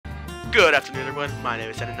Good afternoon, everyone. My name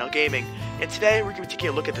is NNL Gaming, and today we're going to be taking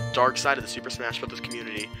a look at the dark side of the Super Smash Bros.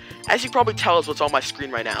 Community. As you can probably tell is what's on my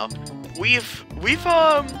screen right now. I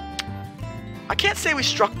can't say we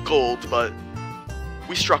struck gold, but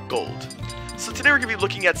we struck gold. So today we're going to be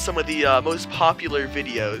looking at some of the most popular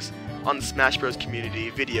videos on the Smash Bros.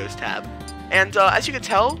 Community videos tab. And as you can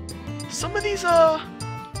tell, some of these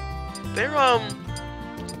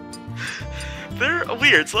they're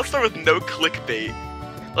weird. So let's start with no clickbait.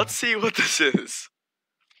 Let's see what this is.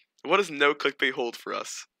 What does no clickbait hold for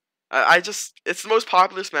us? It's the most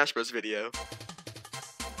popular Smash Bros. Video.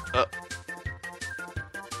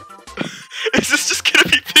 Is this just gonna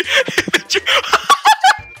be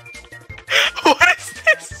What is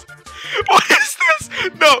this? What is this?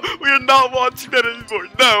 No, we are not watching that anymore.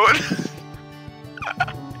 No.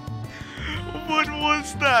 What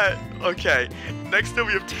was that? Okay, next up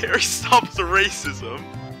we have Terry Stops Racism.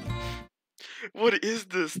 What is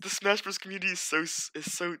this? The Smash Bros. Community is so,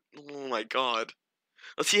 oh my god.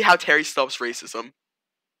 Let's see how Terry stops racism.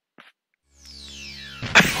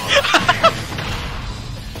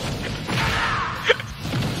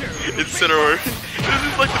 Incineroar. This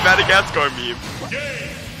is like the Madagascar meme.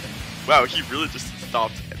 Wow, he really just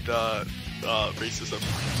stopped the racism.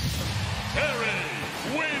 Terry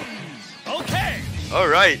wins. Okay.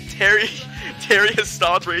 Alright, Terry has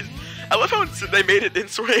stopped racism. I love how they made it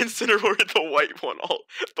Incineroar the white one,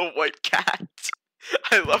 the white cat.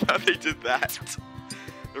 I love how they did that.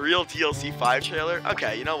 The real DLC 5 trailer?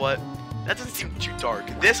 Okay, you know what? That doesn't seem too dark.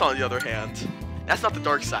 This, on the other hand, that's not the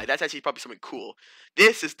dark side. That's actually probably something cool.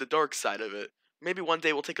 This is the dark side of it. Maybe one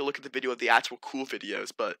day we'll take a look at the video of the actual cool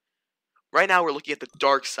videos, but right now we're looking at the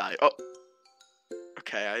dark side. Oh.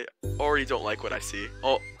 Okay, I already don't like what I see.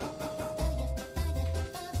 Oh.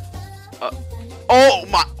 Oh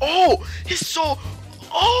my, oh, he's so,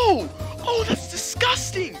 oh, that's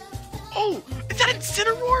disgusting. Oh, is that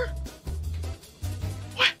Incineroar?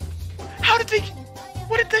 What? How did they,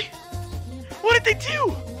 what did they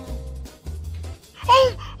do?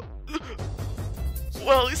 Oh,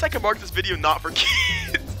 well, at least I can mark this video not for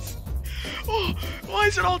kids. Oh, why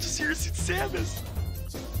is it all just Zero Suit Samus?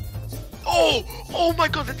 Oh my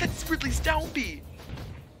god, that's Ridley's down B.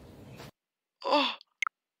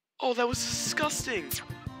 Oh, that was disgusting.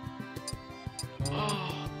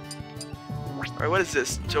 Oh. Alright, what is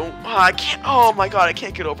this? I can't. Oh my god, I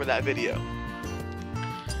can't get over that video.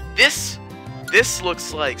 This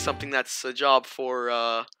looks like something that's a job for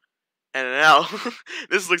NNL.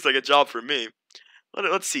 This looks like a job for me.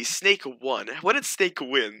 Let's see. Snake won. What did Snake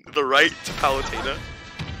win? The right to Palutena?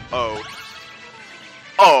 Oh.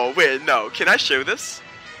 Oh wait, no. Can I show this?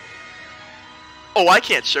 Oh, I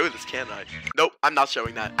can't show this, can I? Nope, I'm not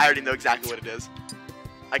showing that. I already know exactly what it is.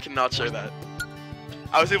 I cannot show that.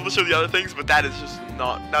 I was able to show the other things, but that is just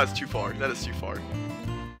not, that is too far. That is too far.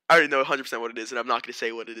 I already know 100% what it is, and I'm not going to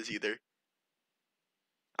say what it is either.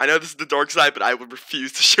 I know this is the dark side, but I would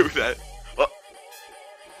refuse to show that. Well,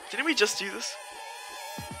 didn't we just do this?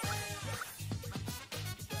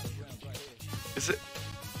 Is it?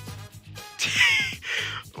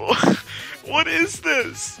 What is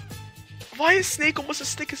this? Why is Snake almost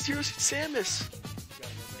as thick as Zero Suit Samus?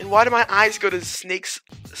 And why do my eyes go to Snake's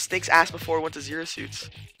ass before it went to Zero Suit's?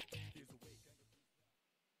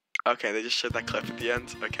 Okay, they just showed that clip at the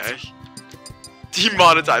end. Okay.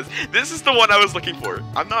 Demonetized. This is the one I was looking for.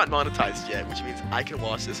 I'm not monetized yet, which means I can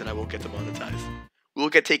watch this and I won't get demonetized. Will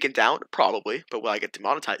it get taken down? Probably. But will I get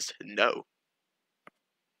demonetized? No.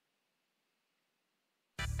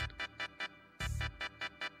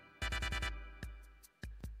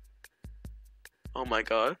 Oh my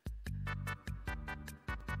god.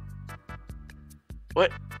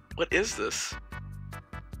 What is this?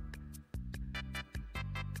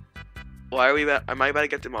 Why are we am I about to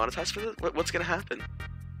get demonetized for this? What's gonna happen?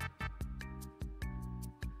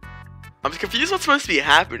 I'm confused what's supposed to be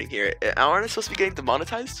happening here. Aren't I supposed to be getting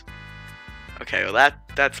demonetized? Okay, well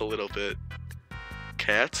that's a little bit.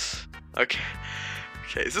 Okay, okay.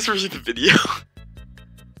 Okay, is this really the video?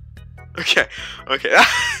 Okay, that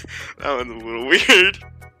one's a little weird.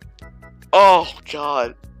 Oh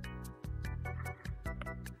god.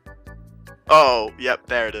 Oh, yep,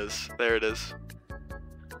 there it is. There it is.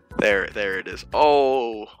 There it is.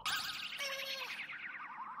 Oh.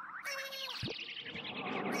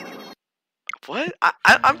 What?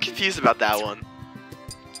 I'm confused about that one.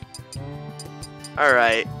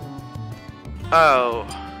 Alright. Oh.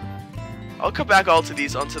 I'll come back onto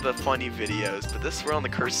the funny videos, but we're on the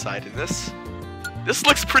cursed side, and this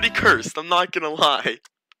looks pretty cursed, I'm not gonna lie.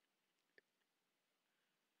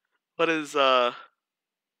 What is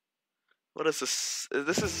this?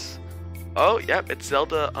 This is, oh, yep, it's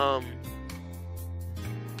Zelda,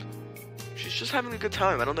 She's just having a good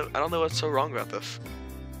time. I don't know what's so wrong about this.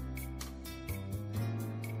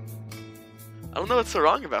 I don't know what's so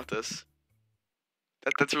wrong about this.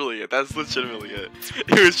 That's really it. That's legitimately it.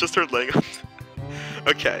 It was just her laying on.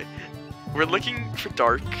 Okay. We're looking for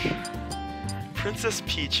dark. Princess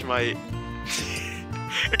Peach might...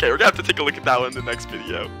 Okay, we're gonna have to take a look at that one in the next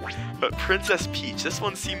video. But Princess Peach, this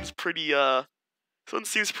one seems pretty,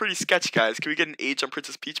 sketch, guys. Can we get an age on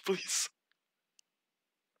Princess Peach, please?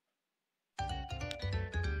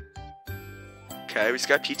 Okay, we just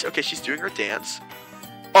got Peach. Okay, she's doing her dance.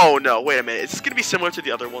 Oh no, wait a minute. Is this gonna be similar to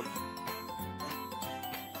the other one?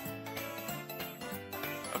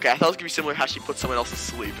 Okay, I thought it was gonna be similar how she put someone else to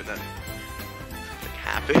sleep and then something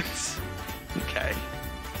happens. Okay.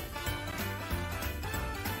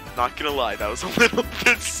 Not gonna lie, that was a little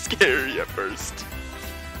bit scary at first.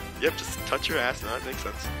 Yep, just touch your ass. No, that makes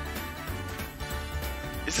sense.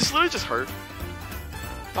 Is this literally just her?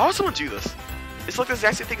 Why would someone do this? It's like the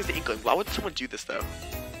exact same thing as the Inkling. Why would someone do this though?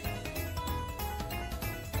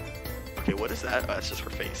 Okay, what is that? Oh, that's just her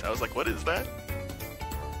face. I was like, what is that?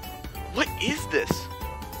 What is this?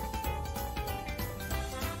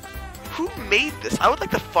 Who made this? I would like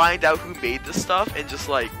to find out who made this stuff and just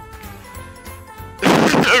like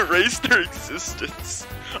erase their existence.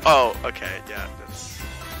 Oh, okay, yeah, that's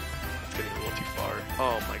getting a little too far.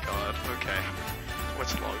 Oh my god, okay. How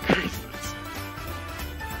much longer is this?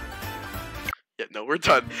 Yeah, no, we're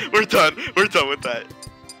done. We're done. We're done with that.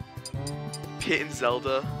 Pit and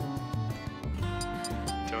Zelda.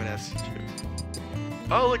 Don't ask you.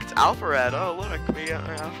 Oh, look, it's Alpharad. Oh, look, we got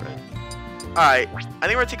our Alpharad. Alright, I think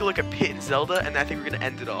we're gonna take a look at Pit and Zelda, and I think we're gonna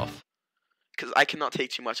end it off. Because I cannot take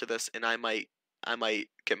too much of this, and I might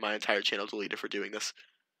get my entire channel deleted for doing this.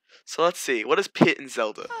 So let's see. What is Pit and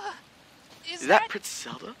Zelda? Is that Princess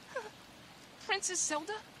Zelda? Princess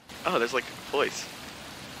Zelda? Oh, there's like a voice.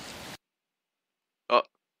 Oh.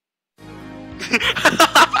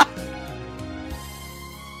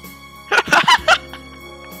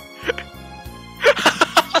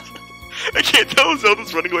 I can't tell if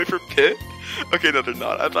Zelda's running away from Pit. Okay, no, they're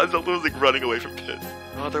not. I thought Zelda was like running away from Pit.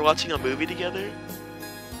 Oh, they're watching a movie together?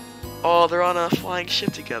 Oh, they're on a flying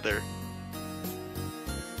ship together.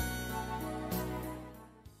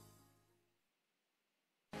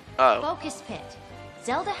 Oh. Focus Pit.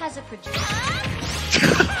 Zelda has a producer.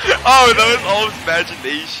 Oh, that was all his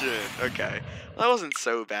imagination. Okay. That wasn't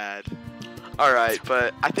so bad. Alright,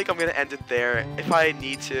 but I think I'm gonna end it there. If I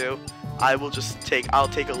need to, I'll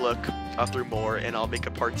take a look through more and I'll make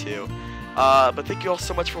a part 2. But thank you all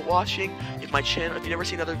so much for watching. If you've never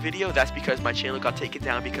seen another video, that's because my channel got taken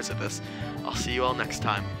down because of this. I'll see you all next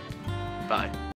time. Bye.